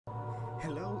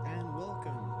Hello and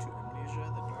welcome to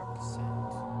Amnesia, the Dark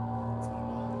Descent. It's been a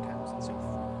long time since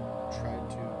I've tried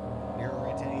to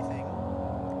narrate anything,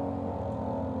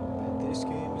 but this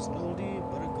game is an oldie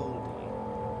but a goldie.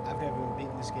 I've never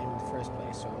beaten this game in the first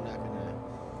place, so I'm not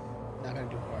gonna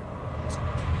do hard work. This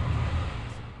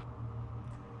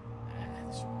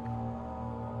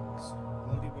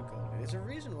oldie but goldie. There's a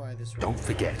reason why this. Don't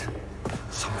forget,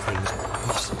 some things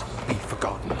mustn't be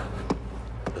forgotten.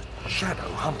 The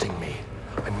shadow hunting me.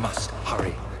 I must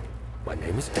hurry. My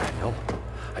name is Daniel.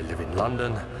 I live in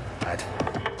London at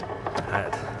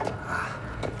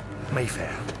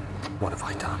Mayfair. What have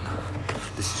I done?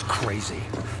 This is crazy.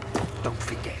 Don't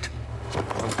forget.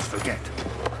 Don't forget.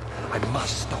 I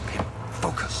must stop him.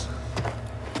 Focus.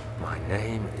 My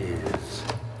name is...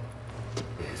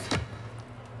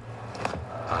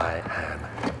 I am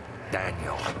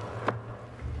Daniel.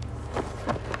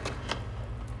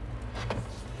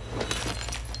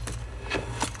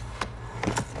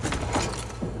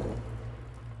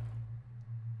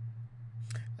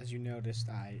 As you noticed,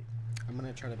 I'm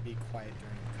gonna try to be quiet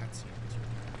during cutscenes.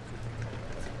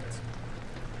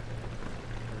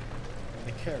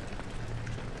 The character.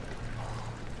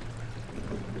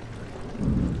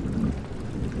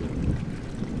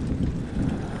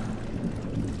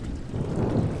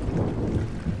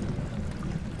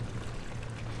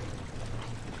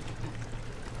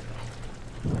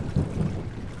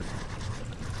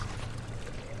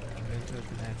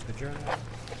 That's the journal.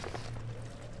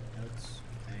 Notes.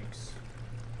 Thanks.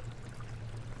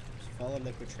 Just follow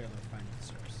liquid trail and find the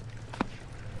source.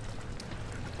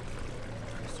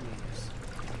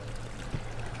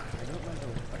 I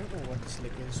don't know what this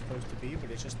liquid is supposed to be, but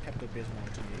it's just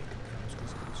Pepto-Bismol to me. I'm just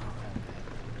gonna call it that.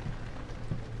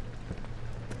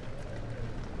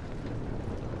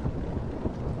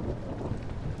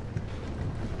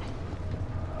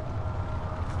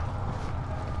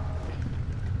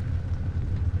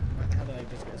 Why the hell did I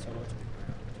just get so low to the ground?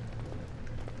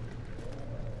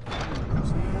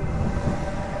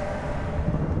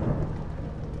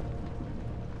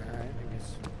 Alright, I guess.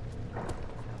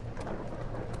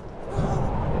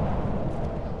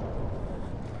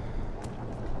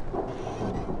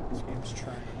 This game's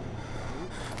trying.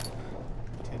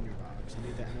 Tinder box. I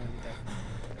need that. I need that.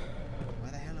 Why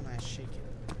the hell am I shaking?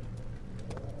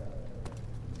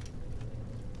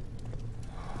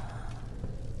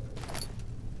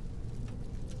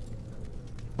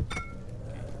 Okay,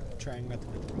 trying not to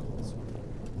make the rolls.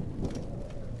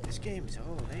 This game is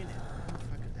old, ain't it?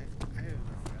 I forgot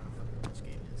what this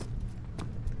game is.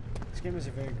 This game is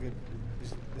a very good.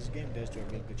 This game does do a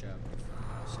real good job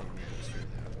of setting the atmosphere,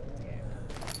 though. Of the game.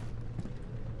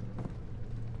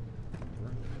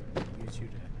 Use you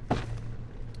to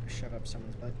shove up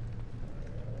someone's butt.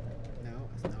 No,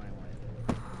 that's not what I wanted.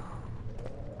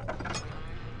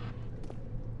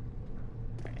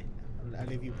 Alright, I'll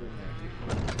leave you broom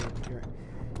there.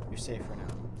 You're safe for now.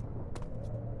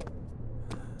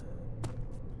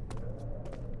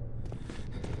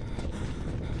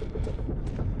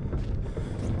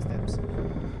 Steps.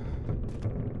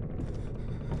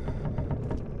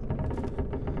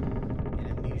 In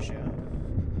Amnesia,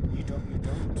 you don't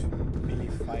really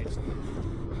fight the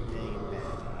main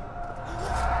baddie.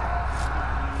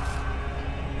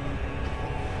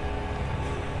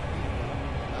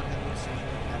 Not having a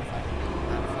seizure, not if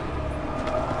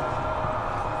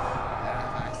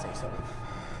I say so.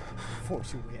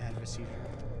 Force your way out of a seizure.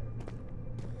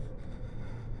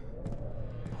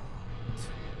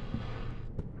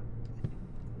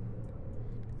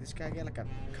 This guy get like a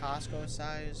Costco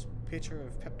size pitcher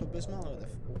of Pepto-Bismol or the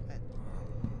what?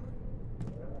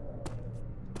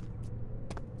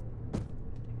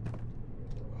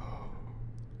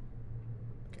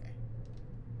 Okay.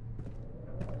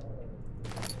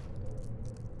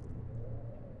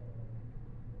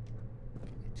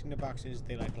 Tinder boxes,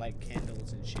 they like light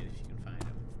candles and shit if you can find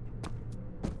them.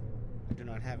 I do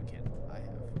not have a candle. I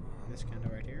have this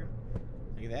candle right here.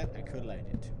 Like that, I could light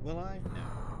it. Will I? No.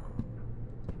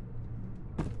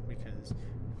 Because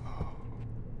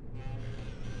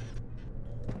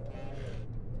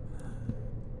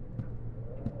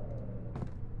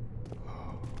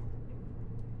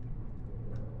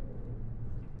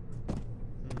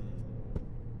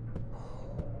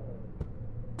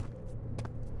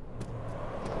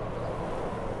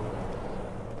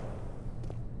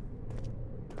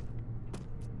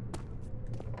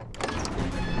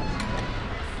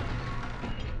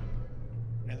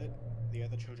the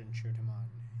other children cheered him on.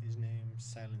 His name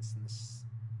silenced in this.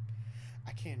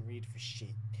 I can't read for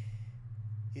shit.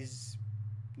 His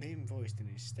name voiced in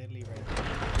a steadily right.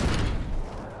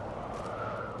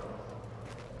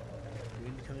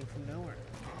 Wind coming from nowhere.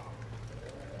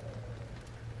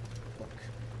 Book.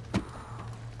 I'm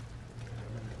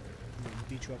gonna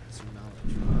beat you up with some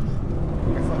knowledge.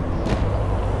 You're fucking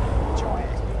beat your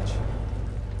ass, bitch.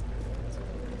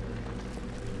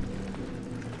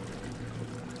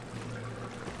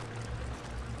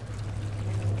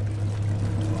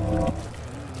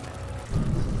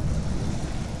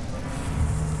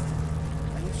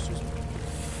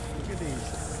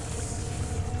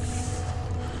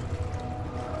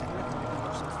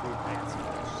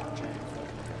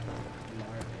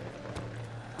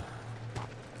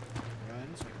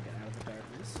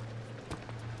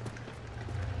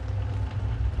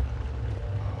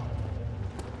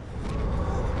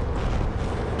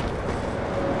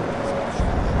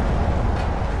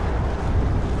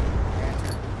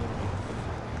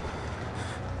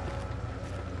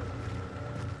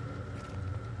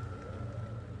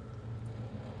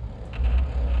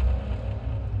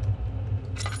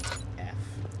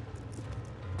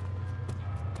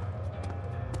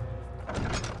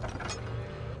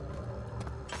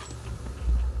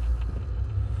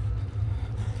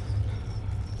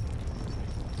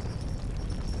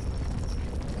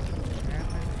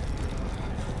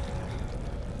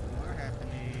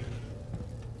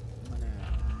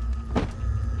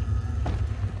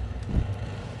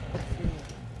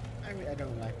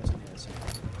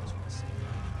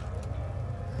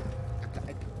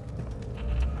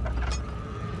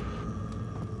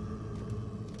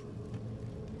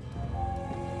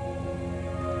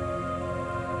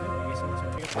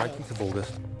 Nineteenth of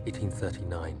August,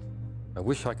 1839. I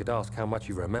wish I could ask how much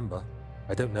you remember.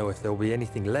 I don't know if there will be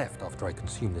anything left after I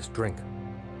consume this drink.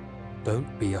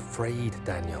 Don't be afraid,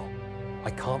 Daniel.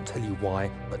 I can't tell you why,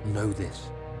 but know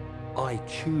this. I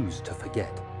choose to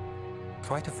forget.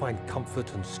 Try to find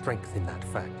comfort and strength in that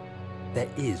fact. There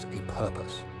is a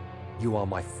purpose. You are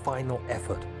my final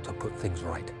effort to put things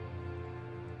right.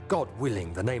 God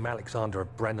willing, the name Alexander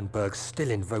of Brandenburg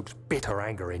still invokes bitter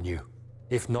anger in you.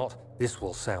 If not, this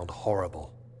will sound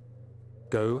horrible.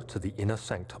 Go to the inner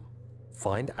sanctum,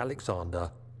 find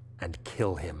Alexander, and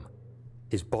kill him.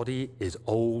 His body is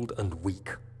old and weak,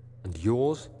 and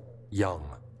yours, young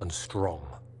and strong.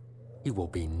 He will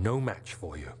be no match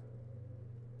for you.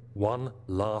 One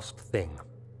last thing.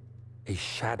 A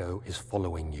shadow is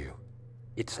following you.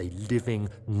 It's a living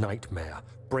nightmare,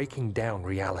 breaking down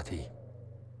reality.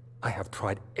 I have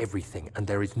tried everything, and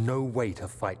there is no way to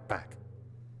fight back.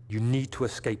 You need to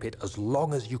escape it as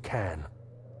long as you can.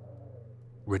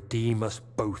 Redeem us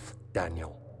both,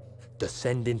 Daniel.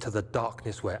 Descend into the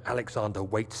darkness where Alexander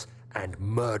waits and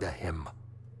murder him.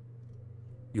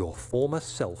 Your former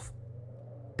self,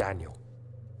 Daniel.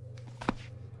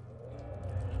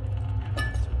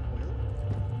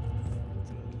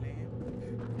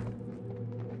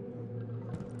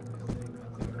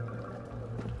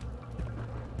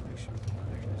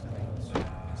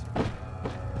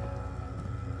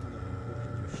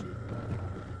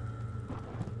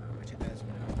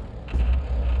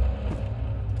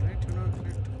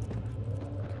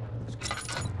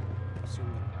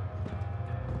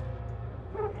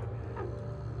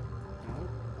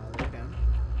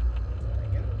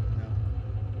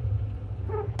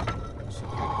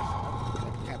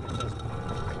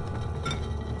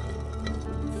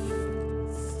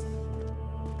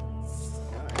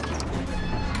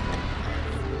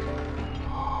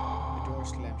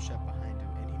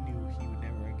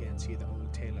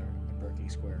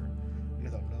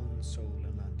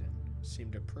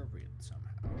 Seemed appropriate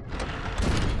somehow.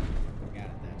 Got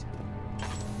it that time.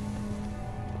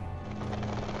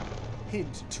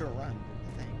 Hint to run.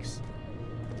 Thanks.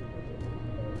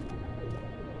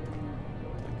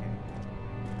 Okay.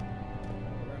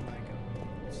 Where am I going?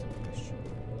 What's the question?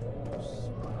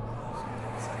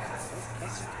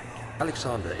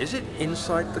 Alexander, is it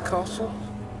inside the castle?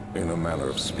 In a manner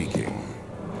of speaking.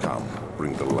 Come,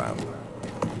 bring the lamp.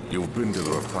 You've been to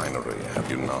the refinery, have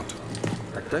you not?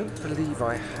 I don't believe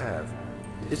I have.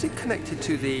 Is it connected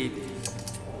to the...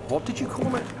 what did you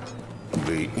call it?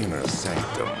 The inner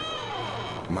sanctum.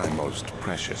 My most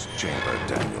precious chamber,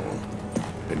 Daniel.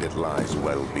 And it lies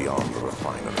well beyond the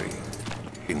refinery.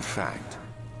 In fact,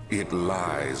 it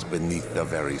lies beneath the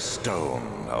very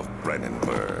stone of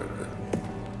Brandenburg.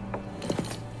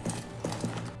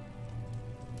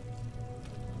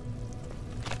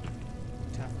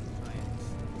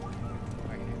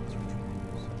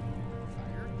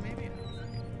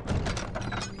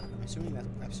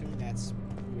 Assuming that's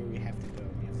where we have to go.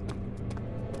 We have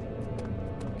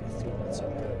to get through it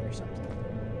somehow or something.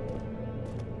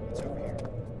 What's over here?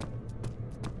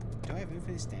 Do I have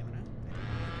infinite stamina?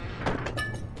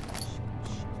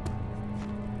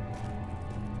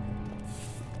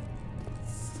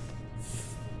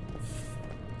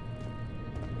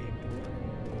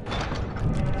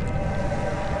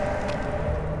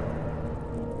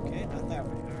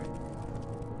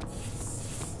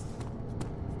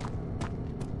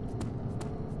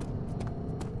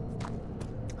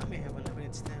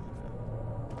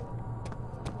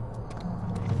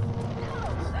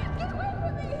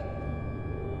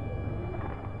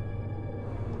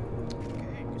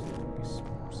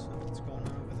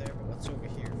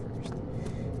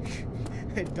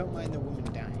 Don't mind the woman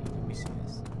dying. Let me see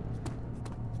this.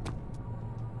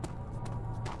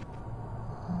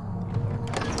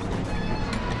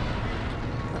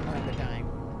 Don't mind the dying.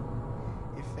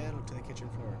 He fell to the kitchen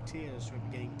floor. Tears were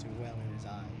beginning to well in his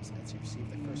eyes as he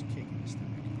received the first kick in his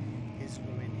stomach. His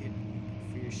woman hid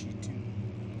in fear she too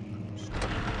understood.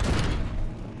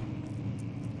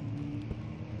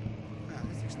 Ah,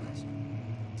 this looks nice.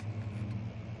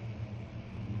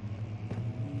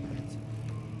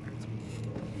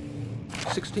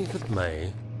 16th of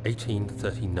May,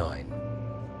 1839.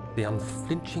 The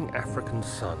unflinching African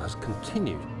sun has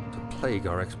continued to plague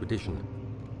our expedition,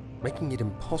 making it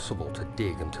impossible to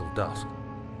dig until dusk.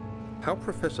 How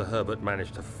Professor Herbert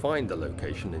managed to find the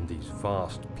location in these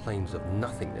vast plains of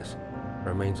nothingness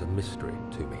remains a mystery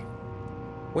to me.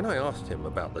 When I asked him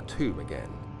about the tomb again,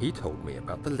 he told me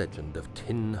about the legend of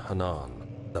Tin Hanan,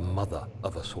 the mother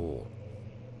of us all.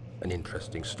 An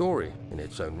interesting story in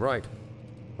its own right,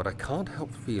 but I can't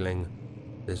help feeling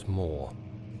there's more.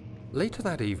 Later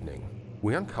that evening,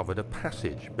 we uncovered a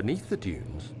passage beneath the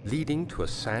dunes leading to a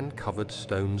sand-covered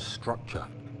stone structure.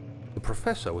 The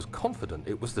professor was confident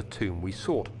it was the tomb we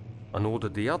sought and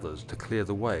ordered the others to clear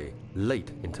the way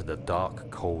late into the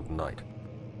dark, cold night.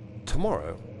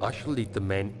 Tomorrow, I shall lead the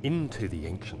men into the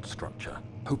ancient structure,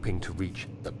 hoping to reach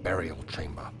the burial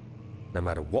chamber. No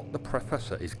matter what the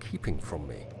professor is keeping from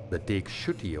me, the dig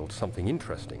should yield something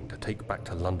interesting to take back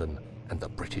to London and the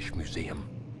British Museum.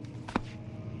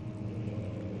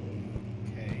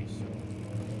 Okay, so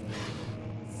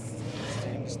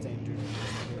standard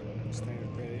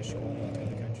British going into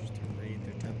other countries to raid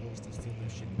their temples to steal their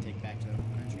shit and take back to their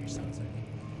home country. Sounds accurate.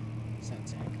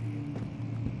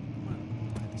 I'm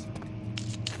gonna buy this one.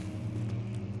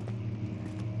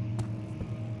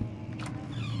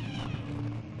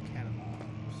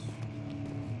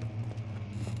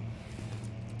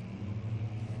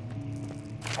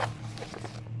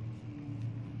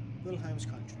 Wilhelm's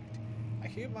contract. I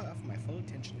hereby offer my full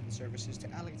attention and services to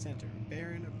Alexander,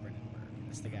 Baron of Brandenburg.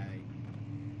 That's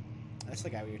the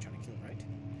guy we were trying to kill, right?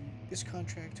 This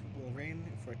contract will reign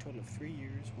for a total of 3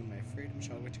 years when my freedom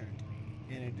shall return to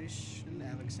me. In addition,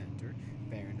 Alexander,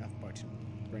 Baron of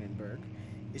Brandenburg,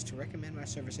 is to recommend my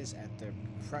services at the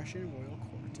Prussian royal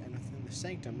court and within the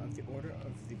sanctum of the Order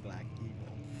of the Black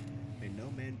Eagle. May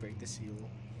no man break the seal.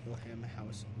 Wilhelm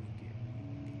House of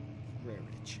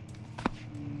Grerich.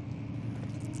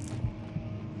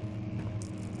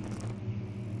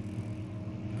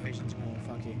 Patience going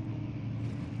funky.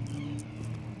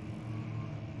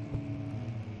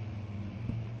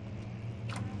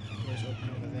 Door's open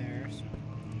over there, so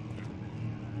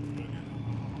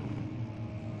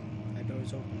that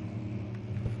door's open.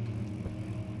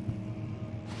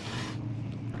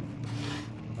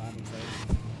 Bottom first.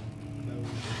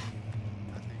 Close.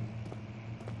 Nothing.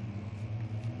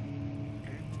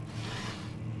 Okay.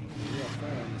 Real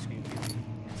fire on this game.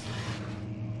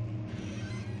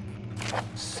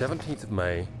 17th of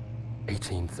May,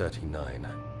 1839.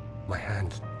 My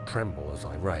hands tremble as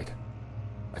I write.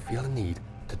 I feel a need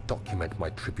to document my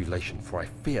tribulation, for I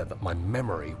fear that my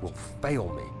memory will fail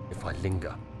me if I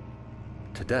linger.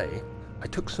 Today, I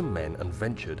took some men and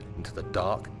ventured into the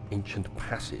dark, ancient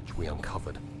passage we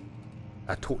uncovered.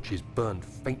 Our torches burned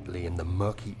faintly in the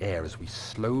murky air as we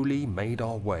slowly made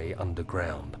our way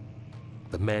underground.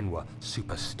 The men were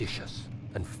superstitious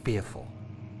and fearful.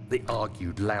 They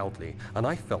argued loudly, and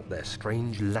I felt their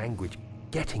strange language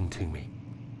getting to me.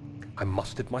 I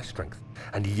mustered my strength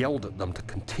and yelled at them to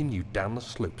continue down the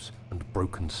slopes and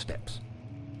broken steps.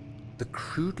 The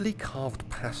crudely carved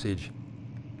passage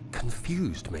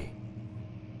confused me.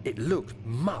 It looked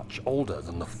much older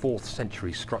than the 4th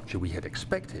century structure we had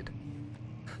expected.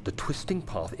 The twisting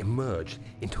path emerged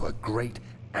into a great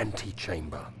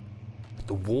antechamber.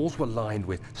 The walls were lined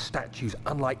with statues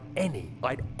unlike any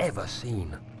I'd ever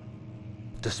seen.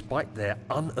 Despite their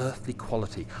unearthly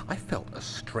quality, I felt a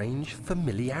strange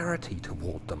familiarity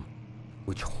toward them,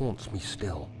 which haunts me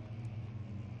still.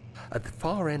 At the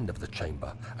far end of the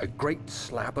chamber, a great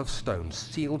slab of stone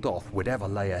sealed off whatever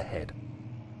lay ahead.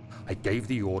 I gave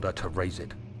the order to raise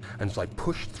it, and as I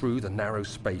pushed through the narrow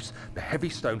space, the heavy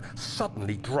stone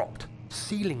suddenly dropped,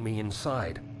 sealing me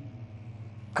inside.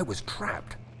 I was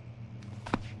trapped.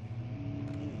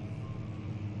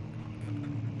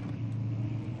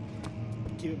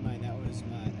 Keep in mind that was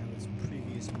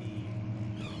previous me.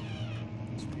 That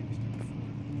was previous me before.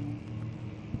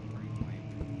 Brainwipe.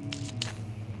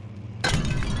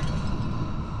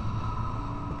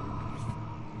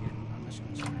 I'm just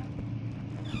gonna scrap.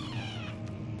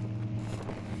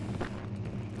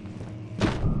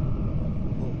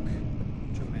 Woke.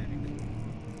 Dramatic.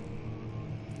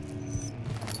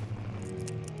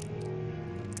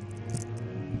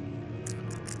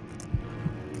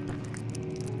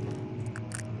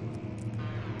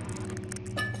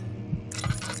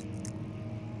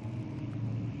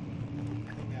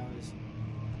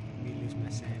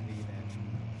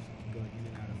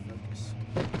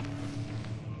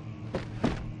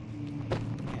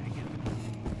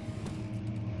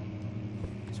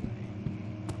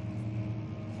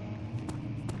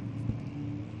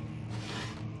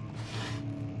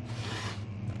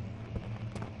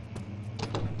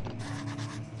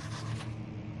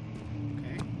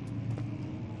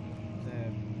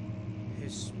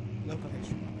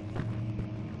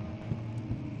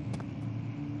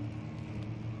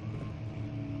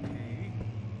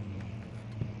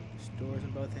 doors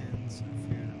on both ends. I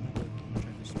figured I'm gonna go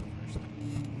try this one first.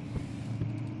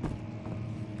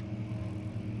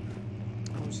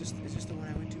 Oh, is this the one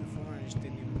I went to before? I just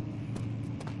didn't even.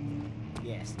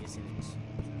 Yes, it is.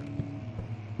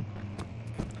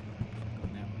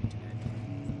 Going that way tonight.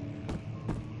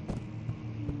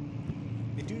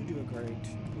 They do a great.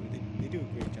 They do a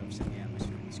great job setting the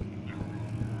atmosphere in this game.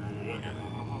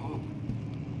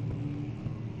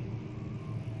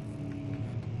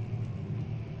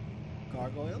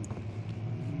 Gargoyle?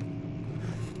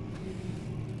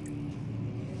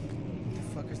 What the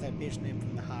fuck is that bitch name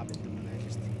from The Hobbit? The one I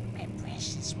just... Hey,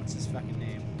 Precious, what's his fucking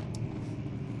name?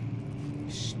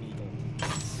 Schneedle.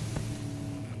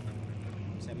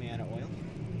 Is that me out of oil?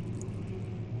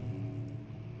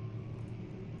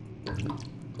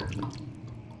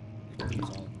 It was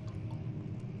all...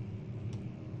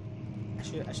 I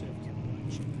should have kept one,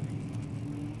 shouldn't I?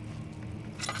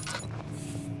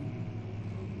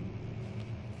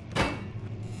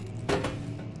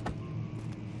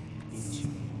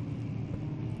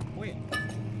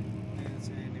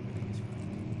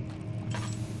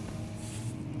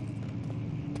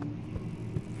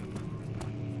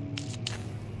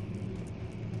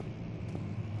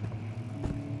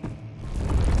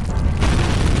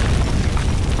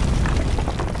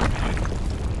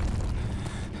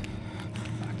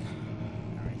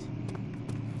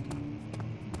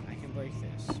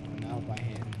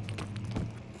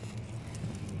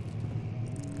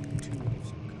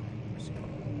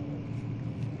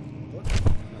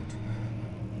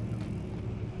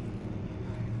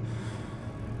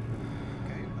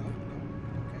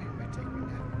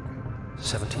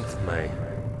 May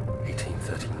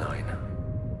 1839.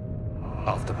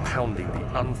 After pounding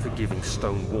the unforgiving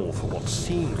stone wall for what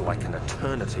seemed like an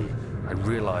eternity, I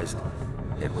realized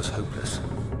it was hopeless.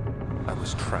 I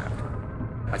was trapped.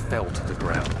 I fell to the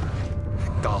ground,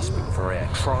 gasping for air,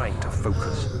 trying to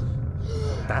focus.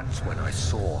 That's when I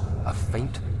saw a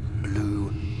faint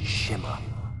blue shimmer.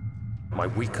 My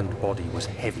weakened body was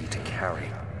heavy to carry,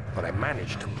 but I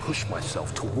managed to push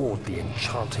myself toward the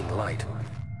enchanting light.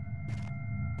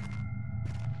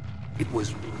 It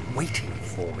was waiting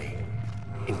for me.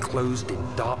 Enclosed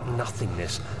in dark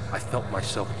nothingness, I felt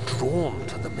myself drawn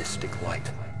to the mystic light.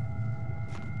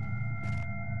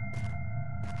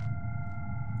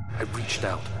 I reached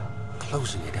out,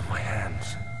 closing it in my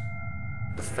hands.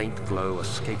 The faint glow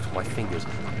escaped my fingers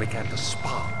and began to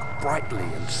spark brightly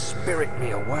and spirit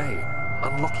me away,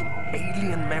 unlocking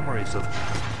alien memories of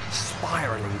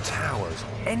spiraling towers,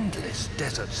 endless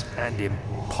deserts, and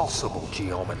impossible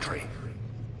geometry.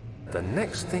 The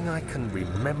next thing I can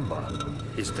remember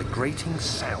is the grating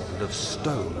sound of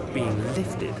stone being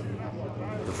lifted,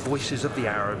 the voices of the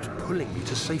Arabs pulling me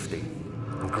to safety,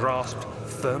 and grasped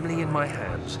firmly in my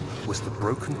hands was the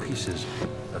broken pieces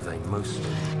of a most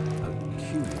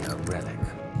peculiar relic.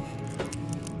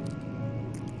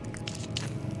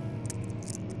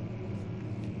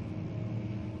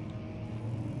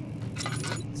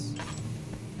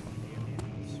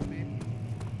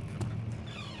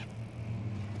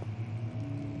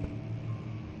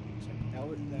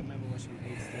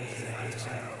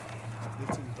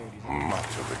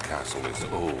 Much of the castle is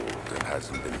old and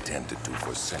hasn't been tended to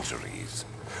for centuries.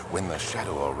 When the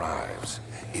shadow arrives,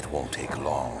 it won't take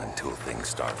long until things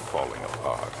start falling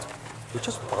apart. We're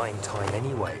just buying time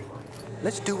anyway.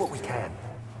 Let's do what we can.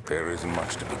 There isn't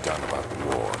much to be done about the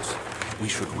wars. We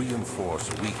should reinforce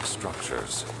weak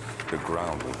structures. The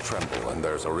ground will tremble and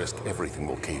there's a risk everything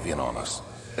will cave in on us,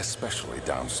 especially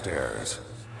downstairs.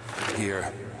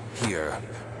 Here,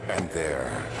 and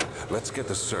there. Let's get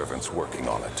the servants working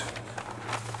on it.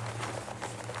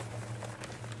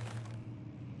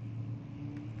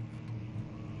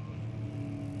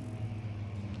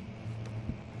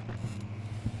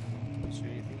 Is there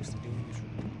anything else to do in this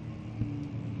room?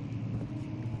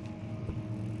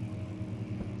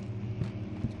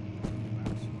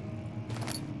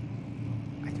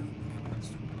 I don't know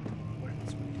what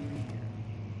else to do here.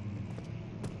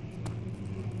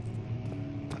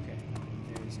 Okay,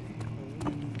 there's a hole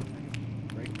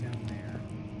right down there.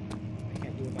 I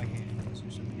can't do it by hand. Is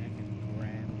there something I can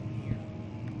grab in here?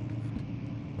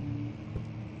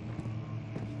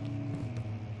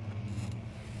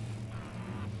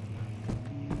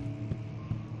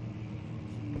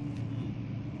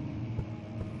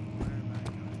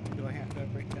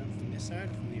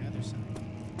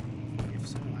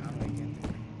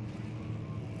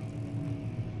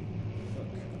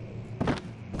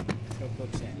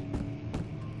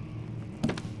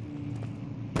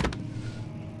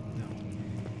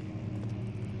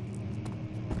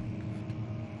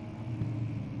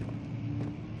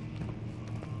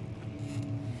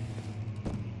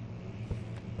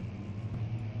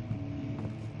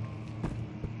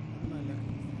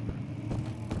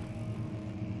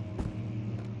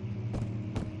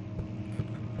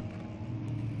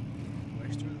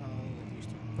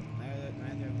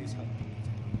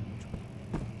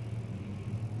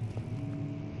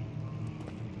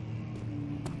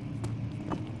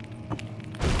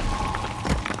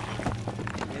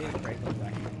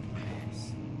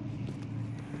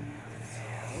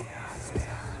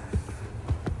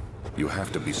 You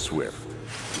have to be swift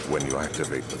when you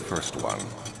activate the first one.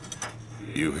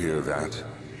 You hear that?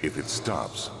 If it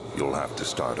stops, you'll have to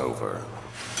start over.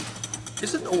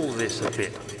 Isn't all this a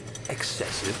bit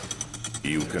excessive?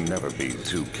 You can never be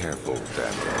too careful,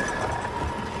 Daniel.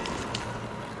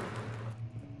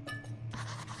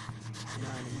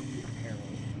 Not an immediate peril,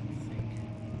 I think.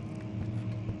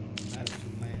 Out of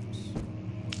some lamps.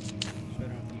 So I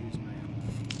don't have to use my own.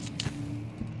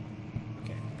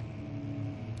 Okay.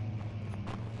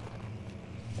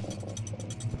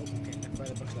 Oh, okay, that's why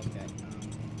the book's like that.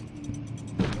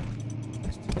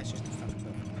 That's just a fucking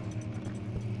book.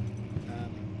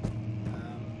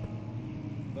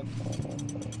 Book.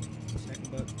 Second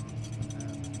book. No.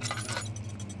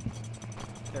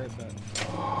 Third book.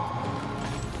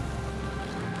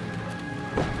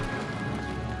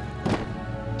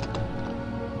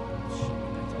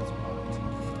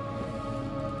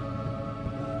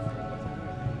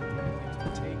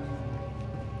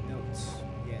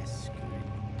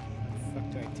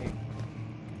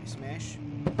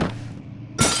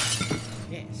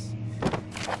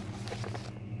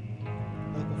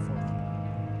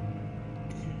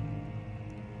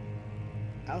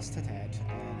 Alstadhead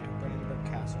and Brandenburg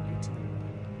Castle,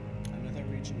 1801. Another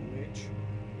region rich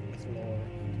with lore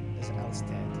is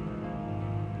Alstad,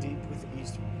 deep within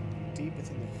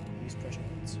the East Prussian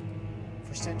Alps.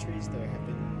 For centuries, there have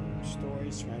been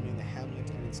stories surrounding the hamlet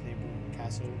and its neighboring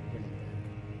castle, Brandenburg.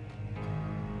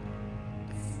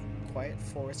 The quiet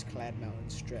forest-clad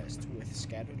mountains, stressed with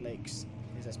scattered lakes,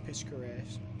 is as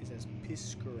picturesque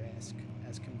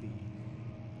as can be.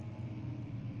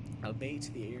 Albeit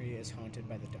the area is haunted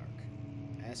by the dark.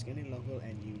 Ask any local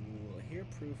and you will hear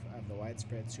proof of the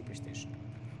widespread superstition.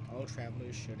 All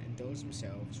travelers should indulge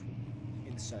themselves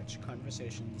in such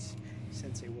conversations,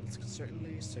 since it will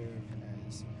certainly serve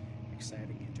as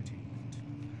exciting entertainment.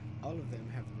 All of them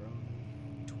have their own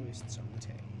twists on the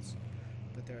tales,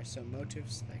 but there are some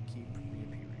motifs that keep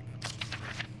reappearing.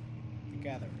 The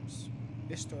Gatherers.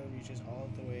 This story reaches all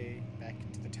the way back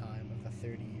to the time of the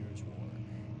 30 Years' War.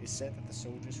 It is said that the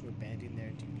soldiers who abandoned their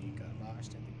duty got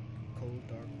lost in the cold,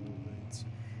 dark woods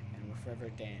and were forever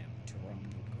damned to roam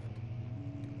the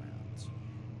grounds.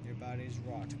 Their bodies,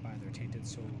 wrought by their tainted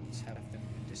souls, have left them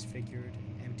disfigured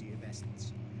and empty of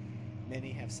essence.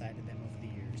 Many have cited them over the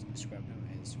years and described them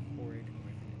as horrid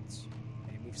revenants.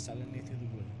 They move sullenly through the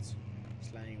woods,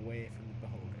 slying away from the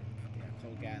beholder. They are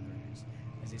called gatherers,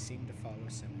 as they seem to follow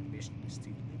some ambition to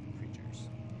steal living creatures.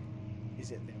 Is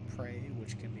it their prey,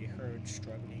 which can be heard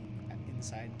struggling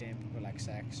inside damp lilac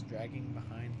sacks, dragging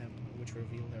behind them, which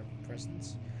reveal their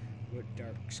presence? What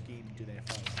dark scheme do they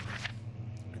follow?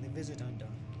 And the visit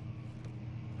undone.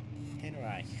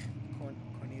 Henrich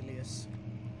Cornelius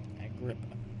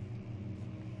Agrippa,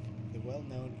 the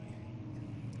well-known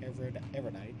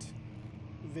erudite,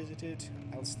 visited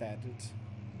Alstad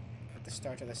at the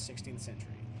start of the 16th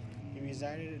century. He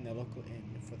resided in a local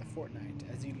inn for the fortnight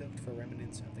as he looked for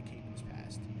remnants of the kingdom's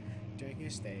past. During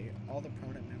his stay, all the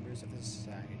prominent members of the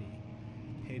society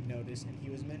paid notice, and he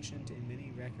was mentioned in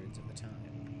many records of the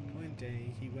time. One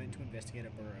day, he went to investigate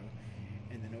a burrow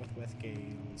in the northwest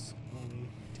Gales, only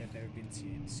to have never been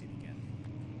seen again.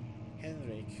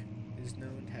 Henrik is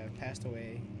known to have passed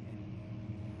away in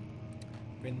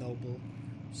Grenoble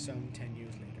some 10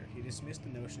 years later. He dismissed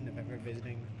the notion of ever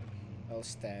visiting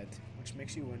Alstad, which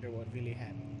makes you wonder what really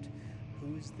happened.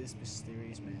 Who is this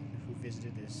mysterious man who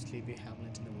visited this sleepy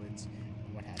hamlet in the woods,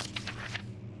 and what happened?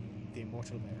 The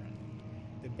immortal Baron.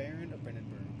 The Baron of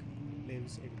Brandenburg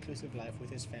lives a reclusive life with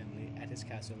his family at his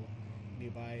castle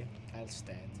nearby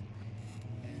Alstad,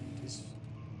 and is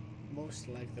most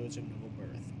like those of noble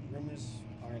birth. Rumors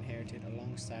are inherited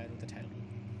alongside with the title.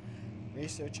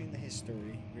 Researching the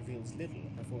history reveals little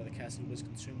before the castle was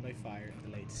consumed by fire in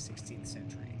the late 16th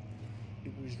century.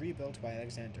 It was rebuilt by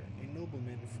Alexander, a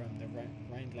nobleman from the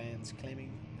Rhinelands,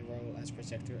 claiming the role as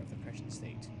protector of the Prussian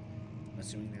state.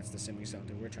 Assuming that's the same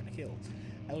soldier we're trying to kill.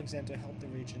 Alexander helped the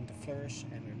region to flourish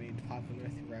and remained popular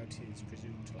throughout his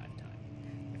presumed lifetime.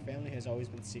 The family has always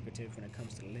been secretive when it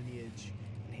comes to lineage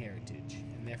and heritage,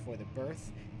 and therefore the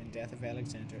birth and death of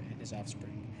Alexander and his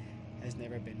offspring has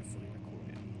never been fully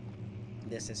recorded.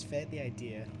 This has fed the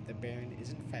idea the Baron is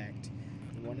in fact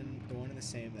the one and the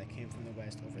same that came from the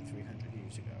west over 300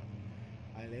 years ago.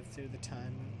 I lived through the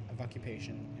time of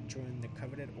occupation and joined the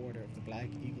coveted Order of the Black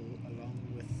Eagle along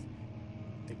with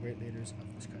the great leaders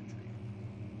of this country.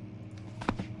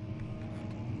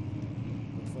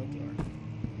 Good folklore.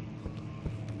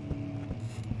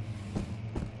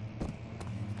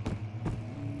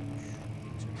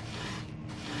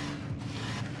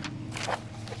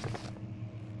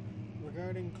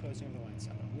 Regarding closing of the wine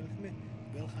cellar.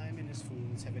 Wilhelm and his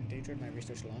fools have endangered my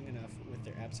research long enough with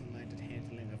their absent-minded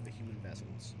handling of the human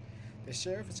vessels. The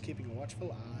sheriff is keeping a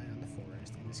watchful eye on the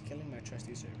forest and is killing my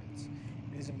trusty servants.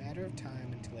 It is a matter of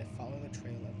time until I follow the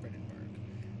trail of Brandenburg.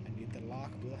 I need to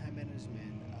lock Wilhelm and his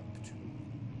men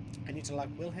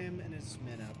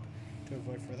up to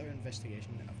avoid further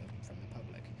investigation of them from the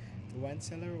public. The wine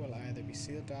cellar will either be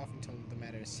sealed off until the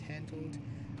matter is handled,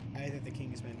 either the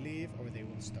king's men leave, or they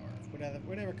will starve.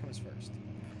 Whatever comes first.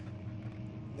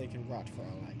 They can rot for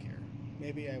all I care.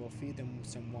 Maybe I will feed them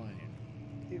some wine.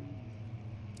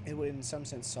 It would in some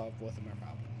sense solve both of my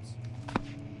problems.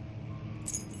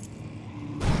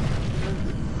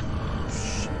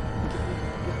 Shit.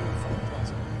 Give me a fucking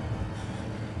closet.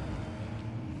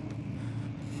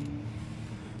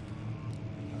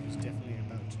 I was definitely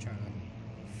about to try to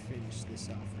finish this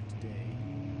off for today.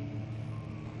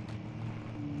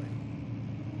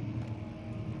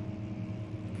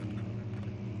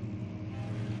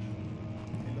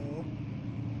 Hello?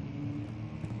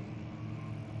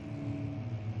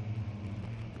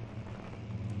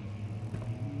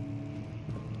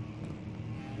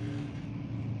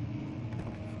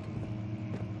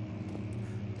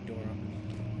 The door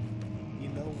opened. You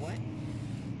know what?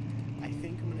 I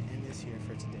think I'm going to end this here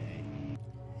for today.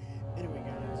 Anyway,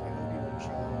 guys, I hope you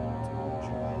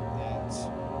enjoyed that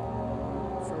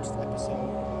first episode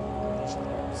of Amnesia the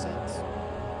Dark Descent.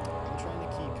 I'm trying to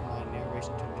keep my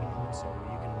narration to a minimum so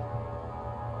you can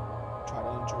try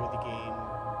to enjoy the game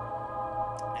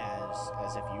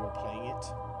as if you were playing it,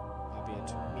 albeit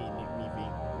me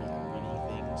reading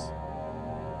things.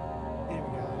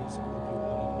 Anyway, guys, I hope you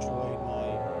all enjoyed my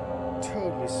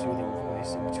totally soothing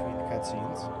voice in between the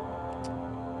cutscenes,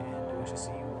 and we shall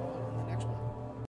see you